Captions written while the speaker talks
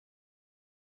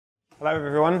Hello,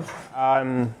 everyone.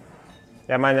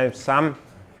 My name's Sam.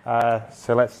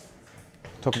 So let's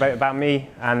talk a bit about me,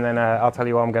 and then I'll tell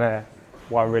you what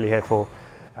I'm really here for.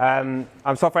 I'm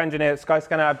a software engineer at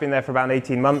Skyscanner. I've been there for about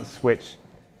 18 months, which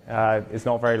is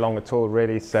not very long at all,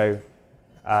 really. So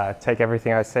take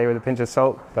everything I say with a pinch of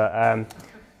salt. But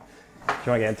if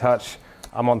you want to get in touch,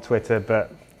 I'm on Twitter,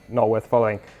 but not worth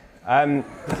following.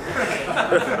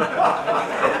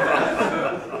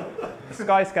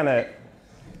 Skyscanner.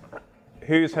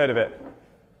 Who's heard of it?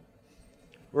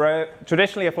 We're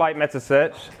traditionally a flight meta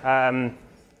search,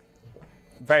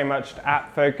 very much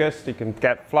app focused. You can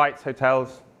get flights,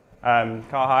 hotels, car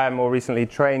hire, more recently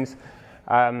trains.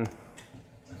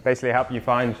 Basically help you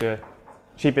find your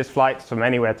cheapest flights from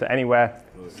anywhere to anywhere,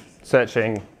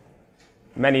 searching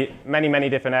many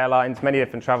different airlines, many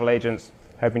different travel agents,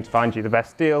 hoping to find you the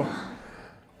best deal.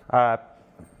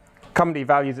 Company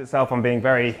values itself on being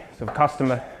very sort of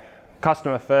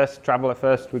customer first, traveler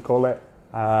first, we call it.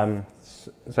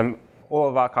 So all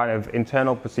of our kind of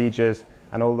internal procedures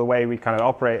and all the way we kind of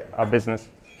operate our business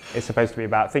is supposed to be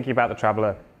about thinking about the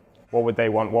traveler. What would they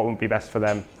want? What would be best for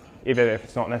them, even if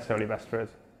it's not necessarily best for us.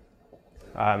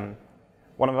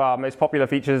 One of our most popular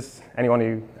features, anyone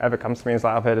who ever comes to me and is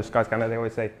like, I've heard of Skyscanner, they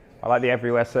always say, I like the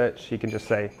everywhere search. You can just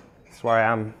say, this is where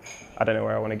I am. I don't know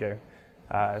where I want to go.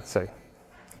 So if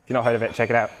you've not heard of it, check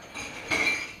it out.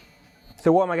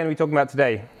 So what am I going to be talking about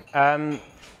today?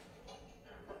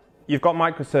 You've got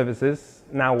microservices.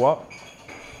 Now what?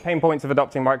 Pain points of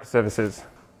adopting microservices.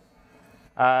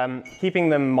 Keeping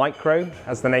them micro,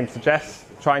 as the name suggests,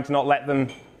 trying to not let them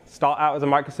start out as a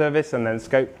microservice and then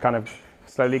scope kind of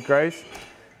slowly grows.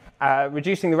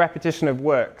 Reducing the repetition of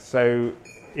work. So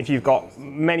if you've got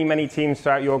many teams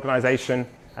throughout your organization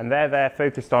and they're there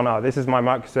focused on, this is my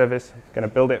microservice, going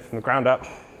to build it from the ground up,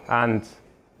 and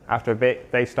after a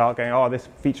bit, they start going, this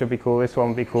feature would be cool, this one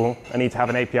would be cool, I need to have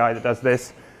an API that does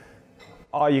this.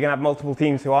 You're going to have multiple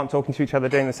teams who aren't talking to each other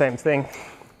doing the same thing.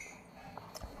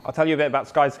 I'll tell you a bit about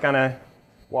Skyscanner,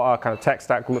 what our kind of tech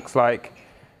stack looks like.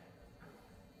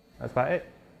 That's about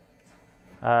it.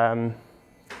 I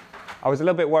was a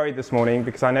little bit worried this morning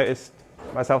because I noticed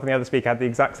myself and the other speaker had the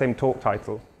exact same talk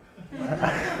title.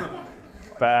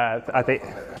 But I think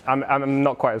I'm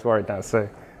not quite as worried now, so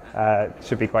it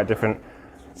should be quite different.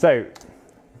 So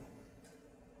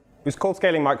it's called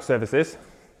scaling microservices.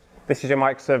 This is your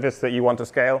microservice that you want to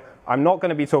scale. I'm not going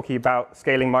to be talking about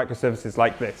scaling microservices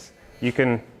like this.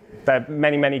 There are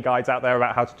many guides out there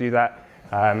about how to do that.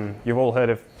 You've all heard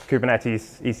of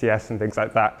Kubernetes, ECS, and things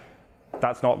like that.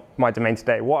 That's not my domain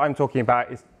today. What I'm talking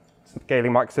about is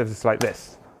scaling microservices like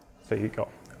this. So you've got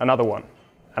another one,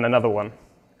 and another one,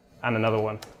 and another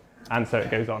one, and so it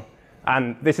goes on.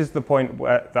 And this is the point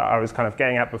that I was kind of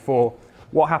getting at before.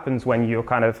 What happens when you're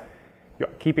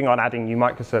keeping on adding new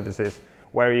microservices?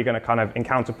 Where are you going to kind of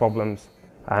encounter problems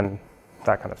and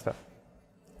that kind of stuff?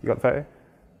 You got the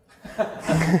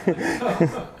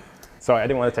photo? Sorry, I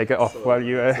didn't want to take it off while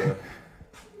you...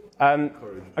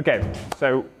 OK,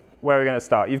 so where are we going to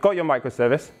start? You've got your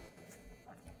microservice,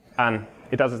 and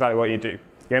it does exactly what you do.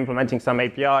 You're implementing some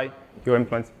API, you're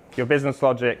implementing your business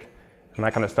logic, and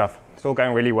that kind of stuff. It's all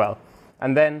going really well.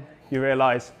 And then you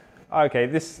realize, OK,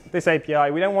 this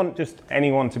API, we don't want just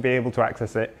anyone to be able to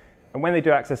access it. And when they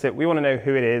do access it, we want to know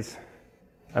who it is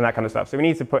and that kind of stuff. So we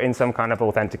need to put in some kind of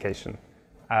authentication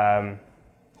to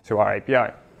our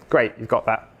API. Great, you've got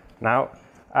that now.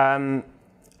 And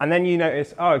then you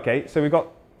notice, OK, so we've got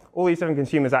all these different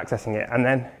consumers accessing it. And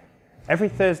then every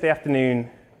Thursday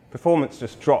afternoon, performance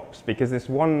just drops because this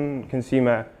one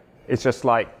consumer is just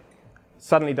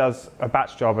suddenly does a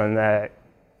batch job, and they're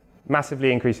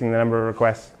massively increasing the number of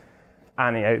requests.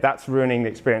 And that's ruining the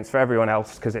experience for everyone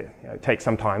else because it takes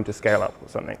some time to scale up or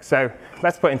something. So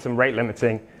let's put in some rate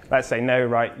limiting. Let's say, no,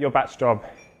 right, your batch job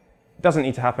doesn't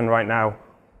need to happen right now.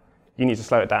 You need to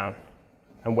slow it down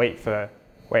and wait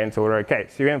until we're OK.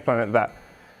 So you implement that.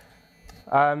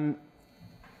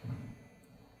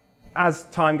 As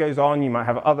time goes on, you might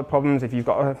have other problems. If you've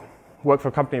got to work for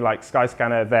a company like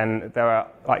Skyscanner, then there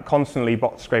are constantly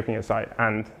bots scraping your site.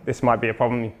 And this might be a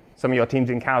problem some of your teams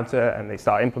encounter, and they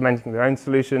start implementing their own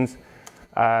solutions.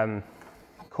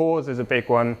 Cause is a big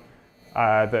one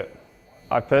that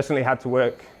I've personally had to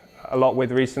work a lot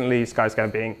with recently,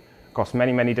 Skyscanner being across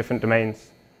many different domains,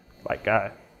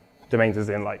 domains as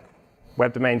in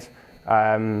web domains,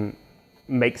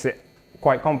 makes it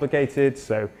quite complicated.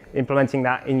 So implementing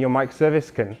that in your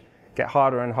microservice can get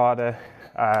harder and harder.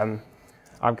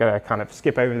 I'm going to kind of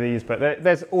skip over these, but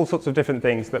there's all sorts of different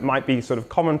things that might be sort of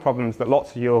common problems that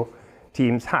lots of your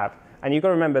teams have. And you've got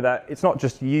to remember that it's not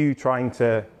just you trying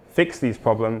to fix these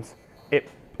problems.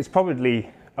 It's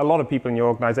probably a lot of people in your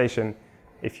organization,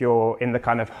 if you're in the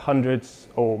kind of hundreds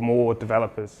or more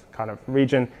developers kind of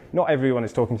region, not everyone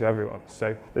is talking to everyone.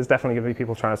 So there's definitely going to be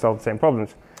people trying to solve the same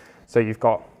problems. So you've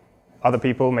got other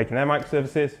people making their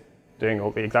microservices, doing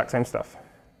all the exact same stuff.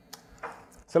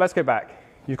 So let's go back.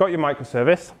 You've got your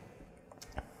microservice,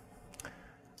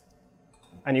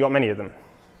 and you've got many of them.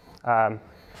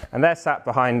 And they're sat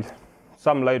behind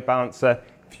some load balancer.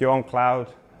 If you're on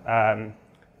cloud,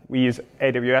 we use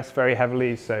AWS very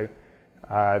heavily, so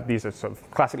these are sort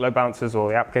of classic load balancers or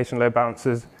the application load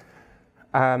balancers.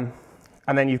 And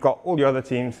then you've got all your other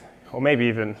teams, or maybe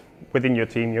even within your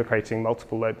team, you're creating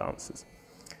multiple load balancers.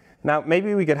 Now,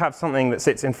 maybe we could have something that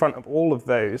sits in front of all of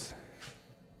those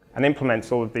and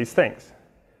implements all of these things.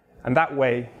 And that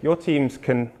way, your teams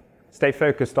can stay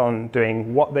focused on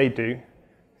doing what they do,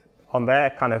 on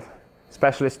their kind of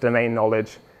specialist domain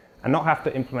knowledge, and not have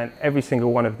to implement every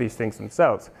single one of these things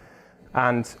themselves.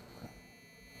 And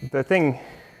the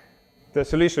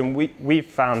solution we've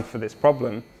found for this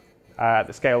problem, at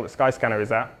the scale that Skyscanner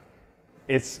is at,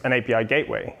 is an API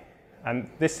gateway. And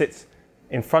this sits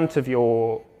in front of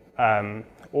your,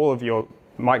 all of your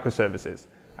microservices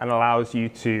and allows you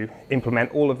to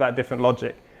implement all of that different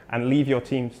logic and leave your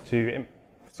teams to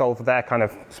solve their kind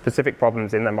of specific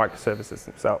problems in their microservices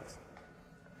themselves.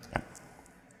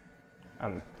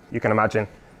 You can imagine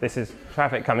this is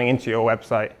traffic coming into your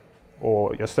website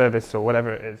or your service or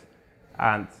whatever it is,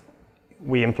 and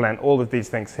we implement all of these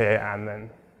things here, and then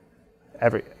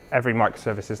every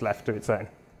microservice is left to its own.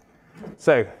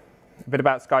 So, a bit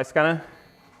about Skyscanner.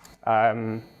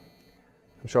 I'm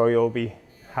sure you'll be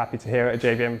happy to hear at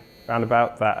JVM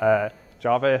Roundabout that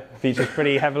Java features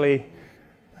pretty heavily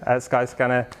at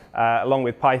Skyscanner, along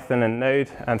with Python and Node.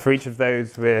 And for each of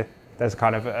those, there's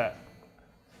kind of a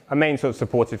main sort of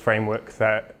supported framework.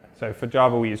 So for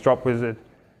Java, we use DropWizard,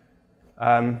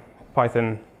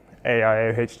 Python,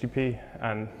 AIO HTTP,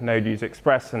 and Node use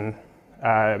Express. And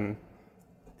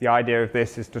the idea of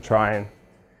this is to try and,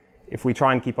 if we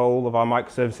try and keep all of our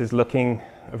microservices looking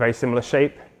a very similar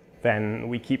shape, then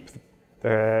we keep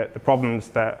the problems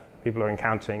that people are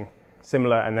encountering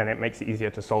similar, and then it makes it easier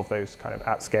to solve those kind of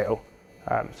at scale.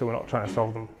 So we're not trying to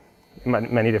solve them in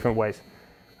many different ways.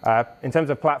 In terms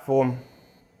of platform,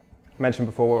 I mentioned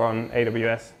before we're on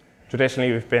AWS.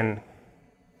 Traditionally, we've been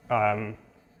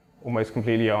almost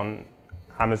completely on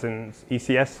Amazon's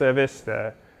ECS service,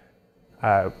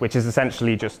 which is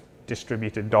essentially just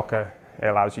distributed Docker. It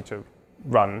allows you to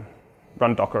run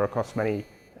Docker across many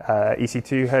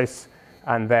EC2 hosts,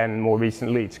 and then more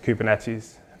recently to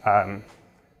Kubernetes,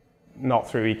 not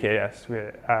through EKS.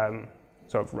 We're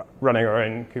sort of running our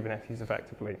own Kubernetes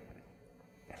effectively.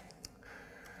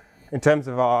 In terms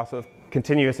of our sort of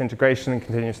continuous integration and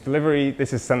continuous delivery,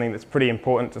 this is something that's pretty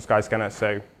important to Skyscanner.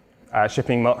 So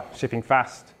shipping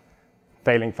fast,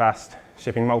 failing fast,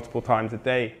 shipping multiple times a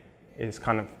day is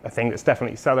kind of a thing that's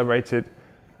definitely celebrated,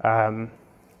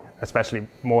 especially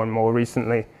more and more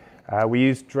recently. We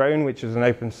use Drone, which is an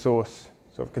open source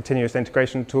sort of continuous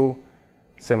integration tool,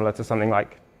 similar to something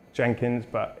like Jenkins,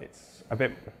 but it's a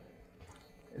bit,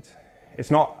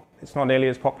 it's not nearly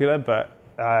as popular, but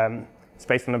it's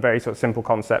based on a very sort of simple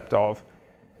concept of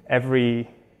every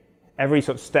sort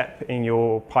of step in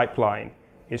your pipeline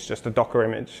is just a Docker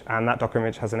image, and that Docker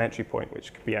image has an entry point,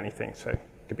 which could be anything. So it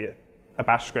could be a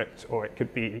bash script, or it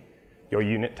could be your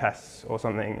unit tests or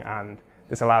something, and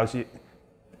this allows you,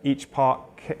 each part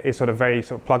is sort of very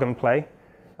sort of plug and play.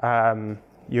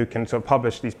 You can sort of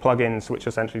publish these plugins, which are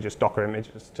essentially just Docker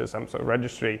images to some sort of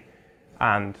registry,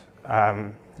 and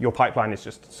your pipeline is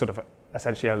just sort of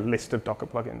essentially a list of Docker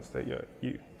plugins that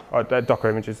or Docker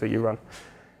images that you run.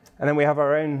 And then we have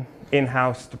our own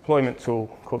in-house deployment tool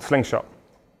called Slingshot.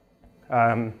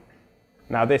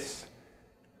 Now this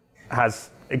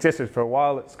has existed for a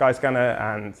while at Skyscanner,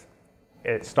 and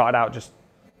it started out just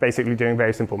basically doing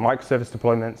very simple microservice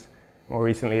deployments. More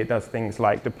recently, it does things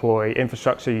like deploy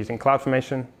infrastructure using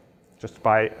CloudFormation, just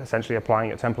by essentially applying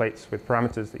your templates with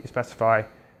parameters that you specify,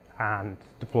 and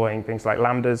deploying things like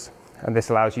Lambdas. And this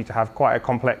allows you to have quite a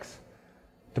complex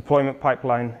deployment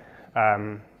pipeline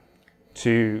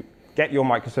to get your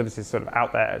microservices sort of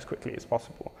out there as quickly as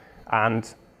possible.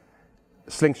 And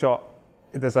Slingshot,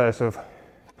 there's a sort of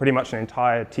pretty much an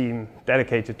entire team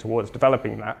dedicated towards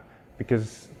developing that,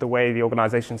 because the way the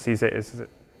organization sees it is that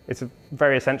it's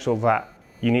very essential that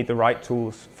you need the right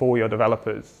tools for your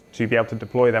developers to be able to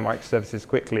deploy their microservices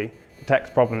quickly,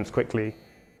 detect problems quickly,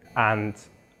 and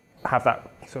have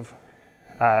that sort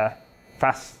of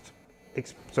fast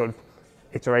sort of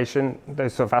iteration,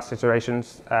 those sort of fast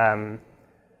iterations,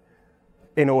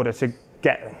 in order to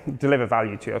deliver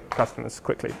value to your customers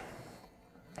quickly.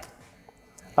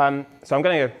 So I'm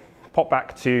going to pop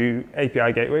back to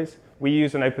API gateways. We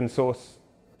use an open source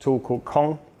tool called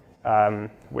Kong,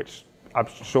 which I'm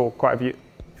sure quite a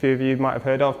few of you might have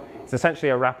heard of. It's essentially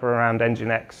a wrapper around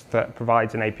Nginx that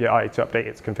provides an API to update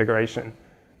its configuration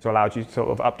to allow you to sort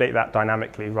of update that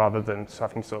dynamically rather than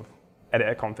having to sort of edit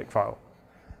a config file.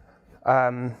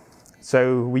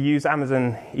 So we use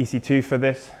Amazon EC2 for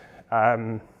this.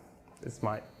 This is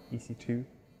my EC2.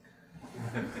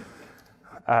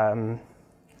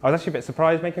 I was actually a bit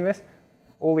surprised making this.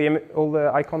 All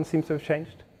the icons seem to have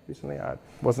changed recently. I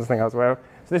wasn't something I was aware of.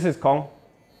 So this is Kong.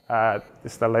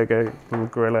 This is the logo, little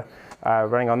gorilla,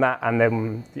 running on that. And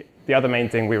then the other main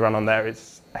thing we run on there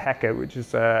is Hacker, which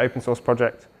is an open source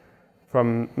project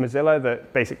from Mozilla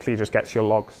that basically just gets your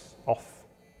logs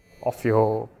off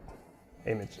your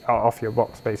image, off your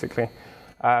box, basically.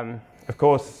 Of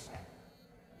course,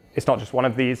 it's not just one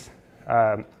of these.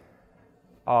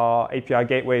 Our API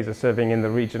gateways are serving in the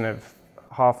region of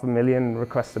 500,000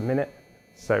 requests a minute.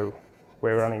 So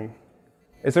we're running,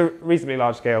 it's a reasonably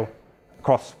large scale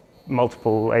across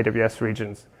multiple AWS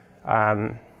regions.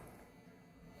 So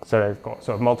they've got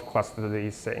sort of multiple clusters of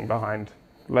these sitting behind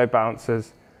load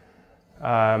balancers.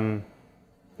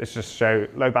 This just show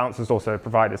load balancers also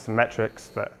provide us some metrics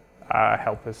that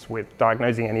help us with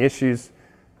diagnosing any issues.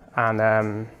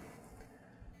 And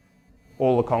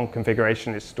all the Kong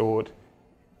configuration is stored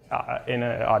in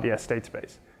an RDS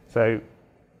database. So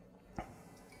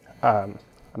and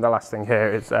the last thing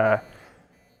here is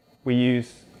we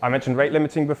use, I mentioned rate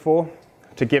limiting before,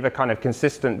 to give a kind of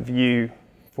consistent view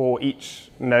for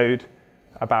each node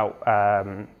about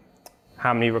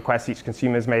how many requests each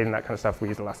consumer's made and that kind of stuff. We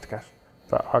use Elasticache,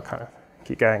 but I'll kind of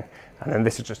keep going. And then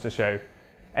this is just to show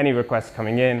any requests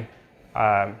coming in.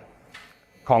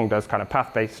 Kong does kind of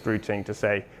path-based routing to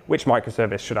say, which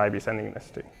microservice should I be sending this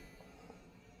to?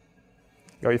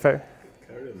 Got your phone?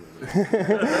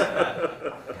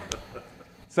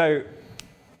 So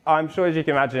I'm sure, as you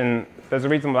can imagine, there's a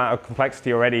reasonable amount of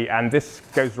complexity already, and this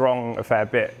goes wrong a fair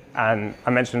bit. And I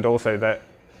mentioned also that,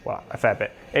 well, a fair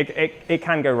bit. It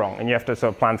can go wrong, and you have to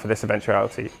sort of plan for this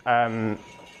eventuality.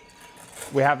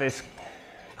 We have this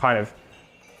kind of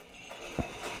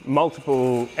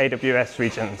multiple AWS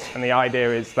regions, and the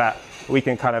idea is that we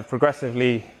can kind of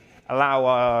progressively allow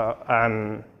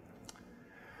our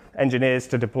engineers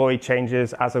to deploy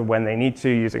changes as of when they need to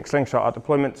using Slingshot, our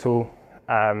deployment tool.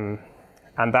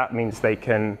 And that means they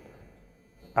can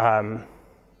kind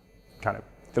of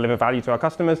deliver value to our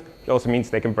customers. It also means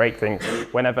they can break things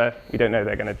whenever we don't know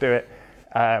they're going to do it.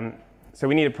 So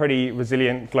we need a pretty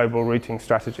resilient global routing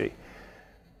strategy.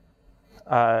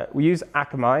 We use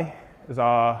Akamai as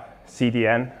our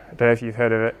CDN. I don't know if you've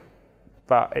heard of it,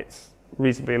 but it's a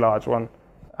reasonably large one.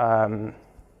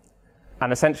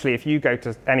 And essentially, if you go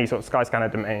to any sort of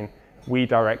Skyscanner domain, we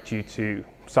direct you to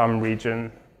some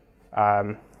region.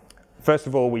 First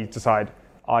of all, we decide,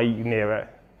 are you near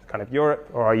kind of Europe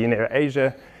or are you near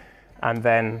Asia? And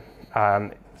then,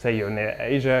 say you're near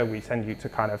Asia, we send you to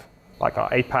kind of like our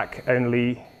APAC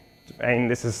only domain.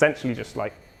 This is essentially just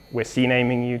like we're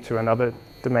CNAMing you to another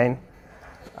domain.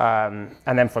 And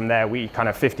then from there, we kind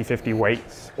of 50-50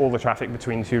 weights all the traffic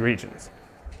between two regions.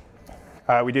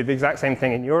 We do the exact same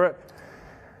thing in Europe.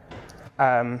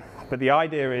 But the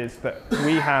idea is that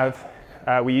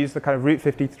we use the kind of Route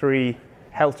 53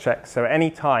 health check. So any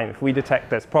time if we detect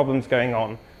there's problems going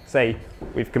on, say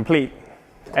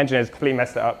engineers completely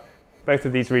messed it up, both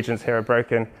of these regions here are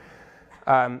broken,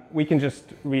 we can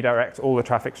just redirect all the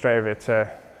traffic straight over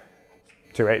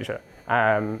to Asia.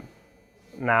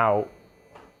 Now,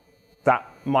 that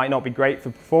might not be great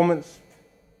for performance,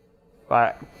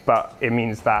 but it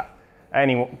means that at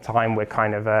any time we're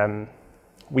kind of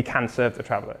we can serve the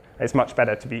traveler. It's much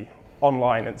better to be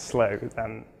online and slow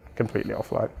than completely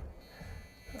offline.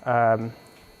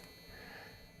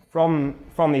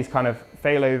 From these kind of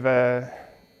failover,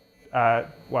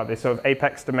 this sort of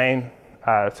apex domain,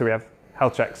 so we have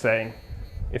health checks saying,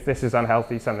 if this is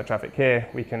unhealthy, send the traffic here.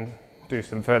 We can do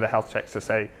some further health checks to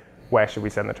say, where should we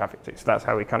send the traffic to? So that's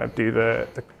how we kind of do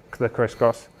the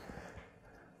crisscross.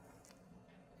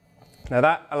 Now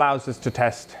that allows us to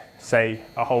test, say,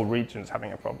 a whole region's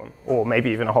having a problem, or maybe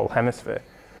even a whole hemisphere.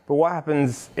 But what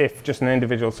happens if just an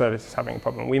individual service is having a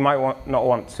problem? We might not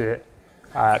want to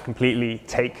completely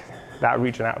take that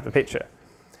region out of the picture.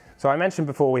 So I mentioned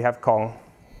before we have Kong,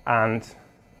 and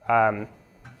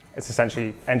it's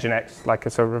essentially Nginx, like a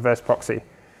sort of reverse proxy.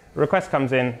 A request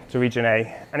comes in to region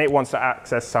A, and it wants to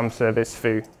access some service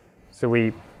foo, so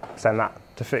we send that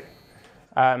to foo.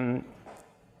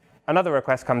 Another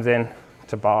request comes in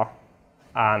to bar,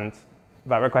 and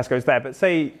that request goes there. But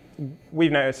say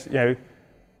we've noticed,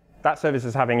 that service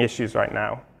is having issues right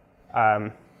now.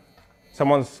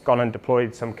 Someone's gone and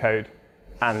deployed some code,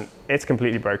 and it's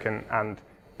completely broken, and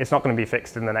it's not going to be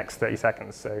fixed in the next 30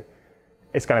 seconds. So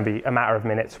it's going to be a matter of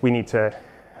minutes. We need to,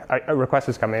 a request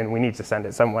has come in, we need to send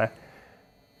it somewhere.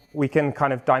 We can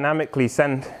kind of dynamically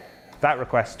send that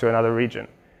request to another region.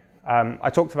 I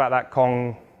talked about that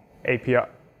Kong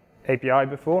API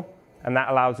before, and that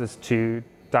allows us to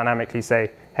dynamically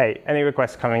say, hey, any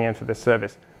requests coming in for this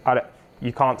service,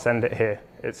 you can't send it here.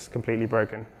 It's completely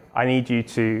broken. I need you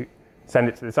to send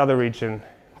it to this other region.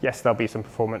 Yes, there'll be some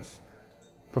performance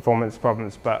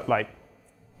problems, but like,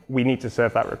 we need to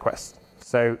serve that request.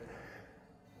 So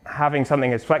having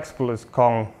something as flexible as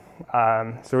Kong,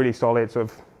 it's a really solid sort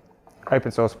of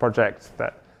open source project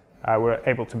that we're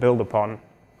able to build upon.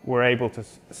 We're able to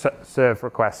serve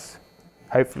requests,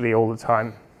 hopefully all the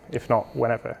time, if not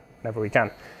whenever we can.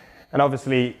 And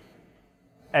obviously,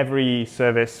 every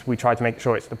service, we try to make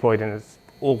sure it's deployed in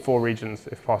all 4 regions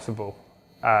if possible,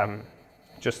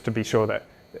 just to be sure that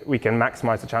we can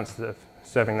maximize the chances of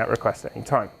serving that request at any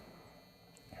time.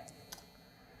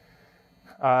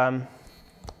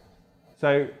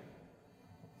 So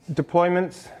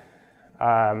deployments,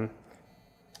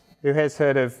 who has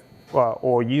heard of, well,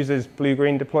 or uses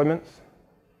blue-green deployments?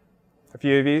 A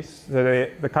few of you. So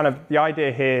the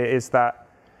idea here is that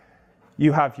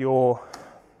you have your,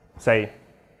 say,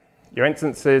 your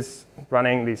instances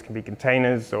running. These can be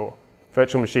containers or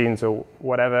virtual machines or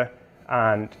whatever,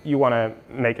 and you want to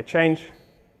make a change.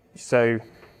 So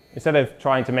instead of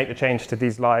trying to make the change to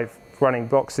these live running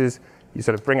boxes, you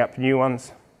sort of bring up new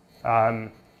ones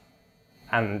and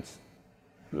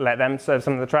let them serve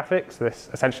some of the traffic. So this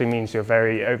essentially means you're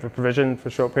very over-provisioned for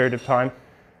a short period of time.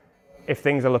 If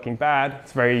things are looking bad,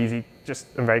 it's very easy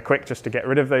and very quick just to get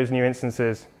rid of those new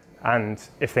instances. And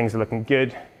if things are looking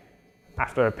good,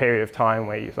 after a period of time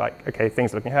where you're like, okay,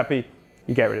 things are looking happy,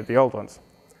 you get rid of the old ones.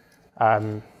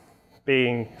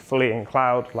 Being fully in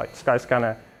cloud, like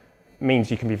Skyscanner, means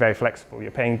you can be very flexible.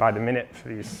 You're paying by the minute for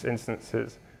these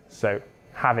instances. So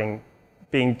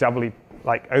being doubly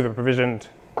over-provisioned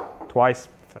twice,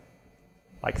 for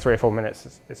like 3 or 4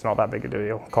 minutes, it's not that big a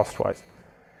deal cost-wise.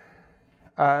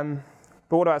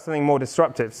 But what about something more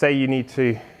disruptive? Say you need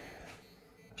to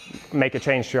make a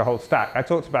change to your whole stack. I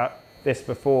talked about this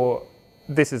before.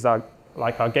 This is our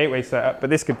gateway setup, but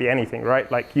this could be anything,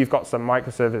 right? Like you've got some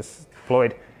microservice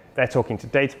deployed. They're talking to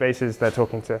databases. They're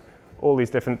talking to all these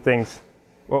different things.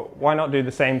 Well, why not do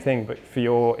the same thing, but for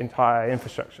your entire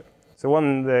infrastructure? So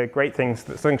one of the great things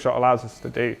that Slingshot allows us to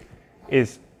do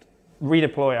is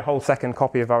redeploy a whole second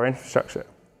copy of our infrastructure.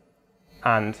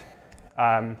 And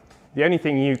the only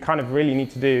thing you kind of really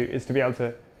need to do is to be able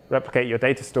to replicate your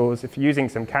data stores. If you're using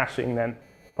some caching, then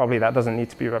probably that doesn't need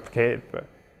to be replicated. But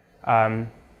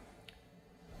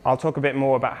I'll talk a bit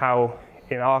more about how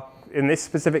in this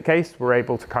specific case, we're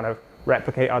able to kind of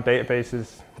replicate our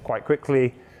databases quite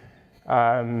quickly.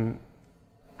 And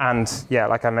yeah,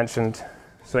 like I mentioned,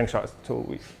 Slingshot is the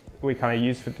tool we kind of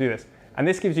use to do this. And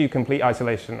this gives you complete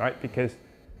isolation, right? Because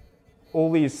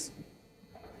all these,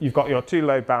 you've got your 2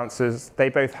 load balancers. They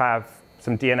both have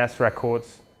some DNS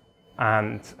records.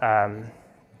 And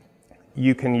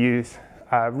you can use,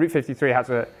 Route 53 has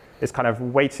this kind of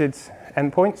weighted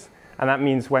endpoints. And that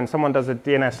means when someone does a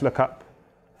DNS lookup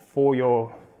for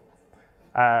your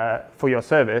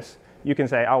service, you can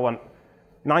say, I want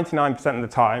 99% of the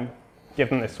time, give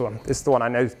them this one. This is the one I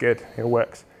know is good, it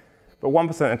works. But 1%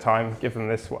 of the time, give them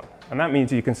this one. And that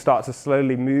means you can start to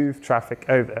slowly move traffic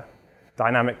over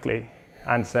dynamically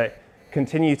and say,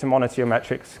 continue to monitor your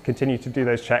metrics, continue to do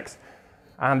those checks.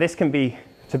 And this can be,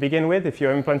 to begin with, if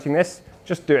you're implementing this,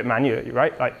 just do it manually,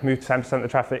 right? Like move 10% of the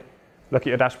traffic, look at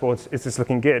your dashboards, is this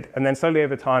looking good? And then slowly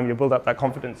over time, you'll build up that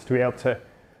confidence to be able to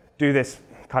do this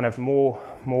kind of more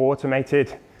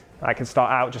automated. I can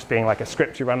start out just being like a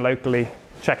script you run locally,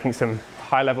 checking some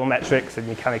high-level metrics, and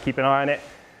you kind of keep an eye on it.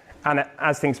 And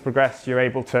as things progress, you're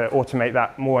able to automate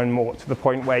that more and more to the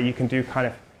point where you can do kind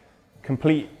of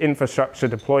complete infrastructure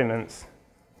deployments,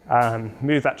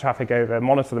 move that traffic over,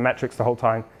 monitor the metrics the whole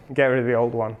time, and get rid of the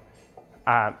old one,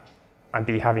 and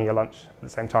be having your lunch at the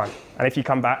same time. And if you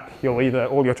come back, all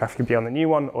your traffic will be on the new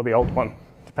one or the old one,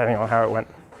 depending on how it went.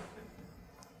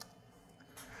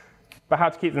 But how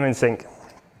to keep them in sync?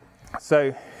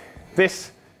 So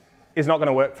this is not going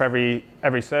to work for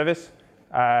every service,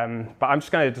 but I'm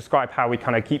just going to describe how we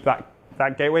kind of keep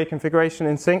that gateway configuration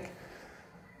in sync.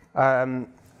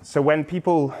 So when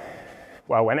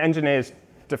engineers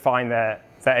define their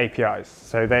APIs,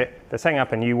 so they're setting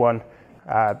up a new one,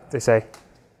 they say,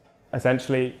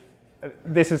 essentially,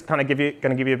 this is kind of going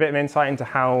to give you a bit of insight into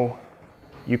how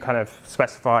you kind of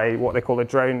specify what they call a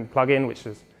drone plugin, which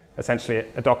is essentially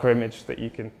a Docker image that you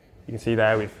can see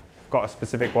there. We've got a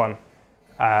specific one.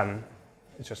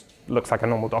 It just looks like a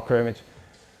normal Docker image.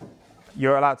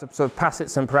 You're allowed to sort of pass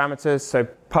it some parameters. So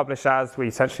publish as, we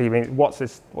essentially mean what's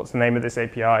the name of this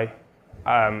API.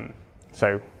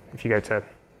 So if you go to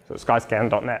sort of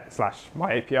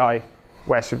skyscanner.net/myAPI,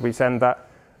 where should we send that?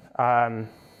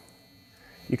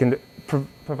 You can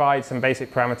provide some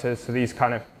basic parameters. So these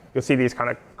kind of, you'll see these kind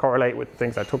of correlate with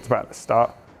things I talked about at the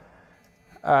start.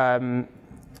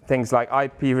 Things like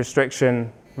IP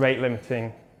restriction, rate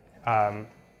limiting,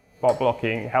 bot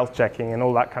blocking, health checking, and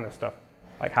all that kind of stuff.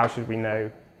 Like how should we know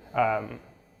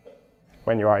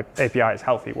when your API is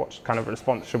healthy? What kind of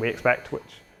response should we expect?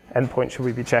 Which endpoint should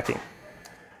we be checking?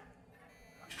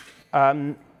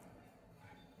 The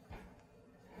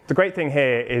great thing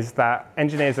here is that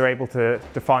engineers are able to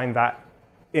define that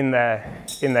in their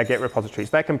Git repositories.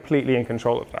 They're completely in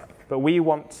control of that. But we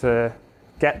want to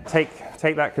take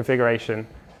that configuration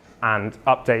and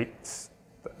update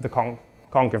the Kong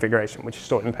configuration, which is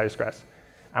stored in Postgres.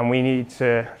 And we need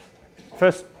to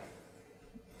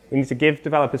give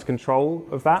developers control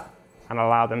of that and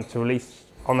allow them to release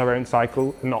on their own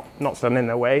cycle and not stand in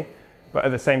their way. But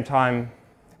at the same time,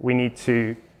 we need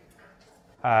to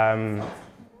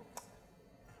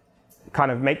kind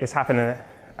of make this happen in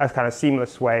a kind of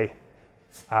seamless way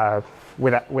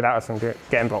without us getting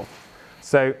involved.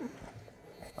 So,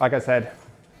 like I said,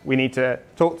 we need to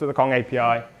talk to the Kong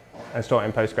API and store it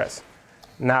in Postgres.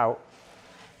 Now,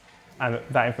 and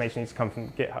that information needs to come from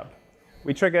GitHub.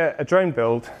 We trigger a drone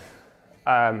build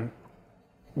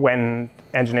when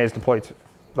engineers deploy to,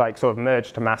 like, sort of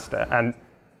merge to master. And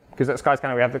because at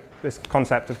Skyscanner we have this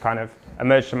concept of kind of a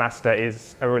merge to master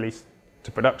is a release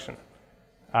to production.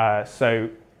 So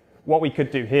what we could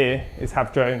do here is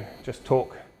have drone just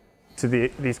talk to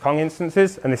these Kong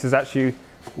instances, and this is actually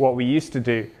what we used to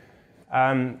do.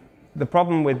 The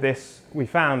problem with this we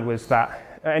found was that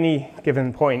at any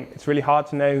given point, it's really hard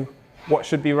to know what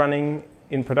should be running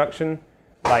in production.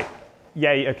 Like,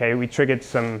 yay, okay, we triggered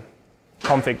some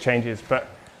config changes, but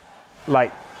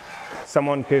like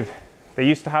someone they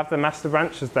used to have the master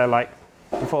branch as their like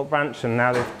default branch, and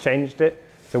now they've changed it.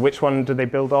 So which one do they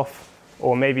build off?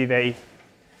 Or maybe they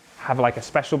have like a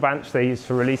special branch they use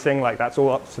for releasing, like that's all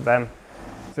up to them.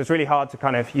 So it's really hard to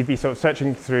kind of, you'd be sort of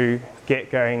searching through Git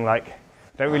going like,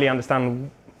 I don't really understand,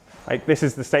 like this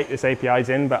is the state this API is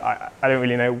in, but I don't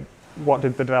really know what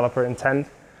did the developer intend.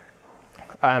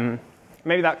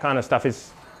 Maybe that kind of stuff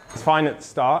is fine at the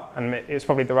start, and it's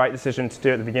probably the right decision to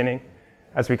do at the beginning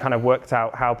as we kind of worked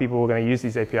out how people were going to use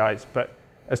these APIs. But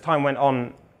as time went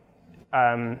on,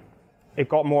 it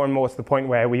got more and more to the point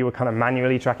where we were kind of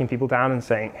manually tracking people down and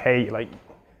saying, hey, like,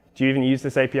 do you even use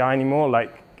this API anymore?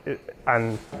 Like,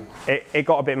 and it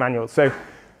got a bit manual. So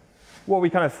what we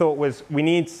kind of thought was we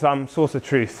need some source of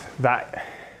truth that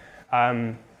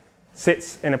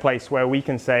sits in a place where we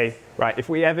can say, right, if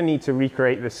we ever need to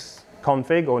recreate this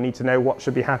config or need to know what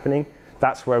should be happening,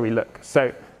 that's where we look.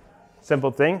 So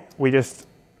simple thing, we just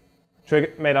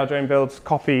made our drone builds,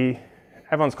 copy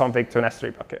everyone's config to an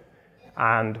S3 bucket.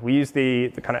 And we use the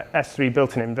kind of S3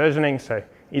 built-in versioning, so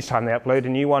each time they upload a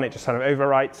new one, it just kind of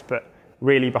overwrites, but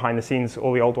really behind the scenes,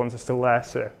 all the old ones are still there,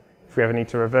 so if we ever need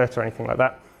to revert or anything like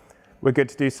that, we're good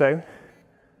to do so.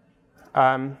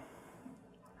 And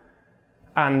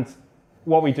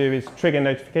what we do is trigger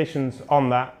notifications on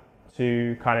that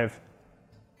to kind of,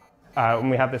 when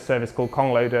we have this service called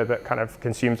Kong Loader that kind of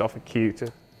consumes off a queue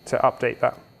to update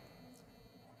that.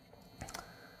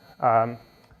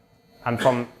 And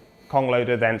from Kong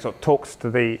Loader then sort of talks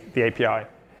to the API.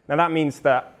 Now that means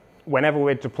that whenever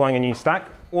we're deploying a new stack,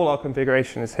 all our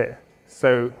configuration is here.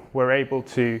 So we're able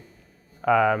to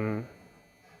kind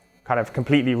of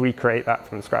completely recreate that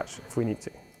from scratch if we need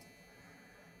to.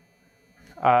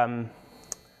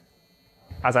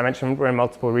 As I mentioned, we're in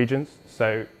multiple regions,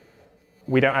 so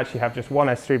we don't actually have just one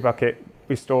S3 bucket.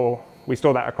 We store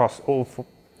that across all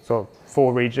sort of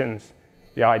 4 regions.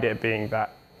 The idea being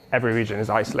that every region is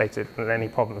isolated, and any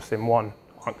problems in one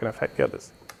aren't going to affect the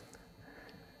others.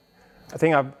 I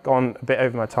think I've gone a bit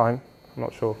over my time. I'm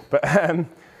not sure, but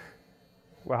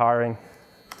we're hiring.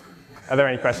 Are there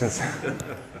any questions?